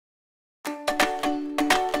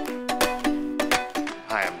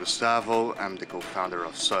Gustavo. I'm the co-founder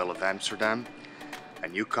of Soil of Amsterdam, a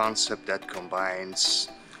new concept that combines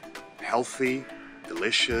healthy,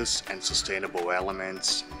 delicious and sustainable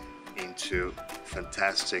elements into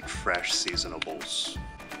fantastic fresh seasonables.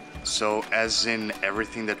 So as in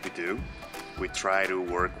everything that we do, we try to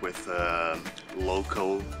work with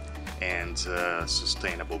local and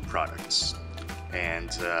sustainable products.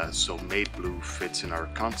 And so Made Blue fits in our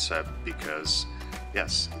concept because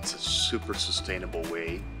yes, it's a super sustainable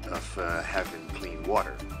way of having clean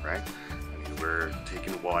water, right? I mean, we're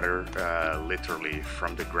taking water literally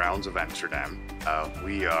from the grounds of Amsterdam.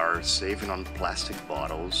 We are saving on plastic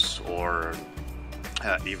bottles or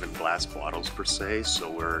even glass bottles per se, so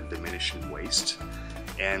we're diminishing waste.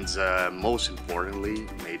 And most importantly,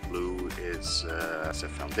 Made Blue is a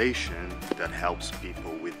foundation that helps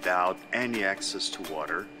people without any access to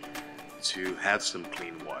water to have some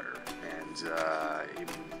clean water. And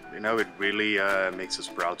you know, it really makes us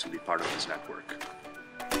proud to be part of this network.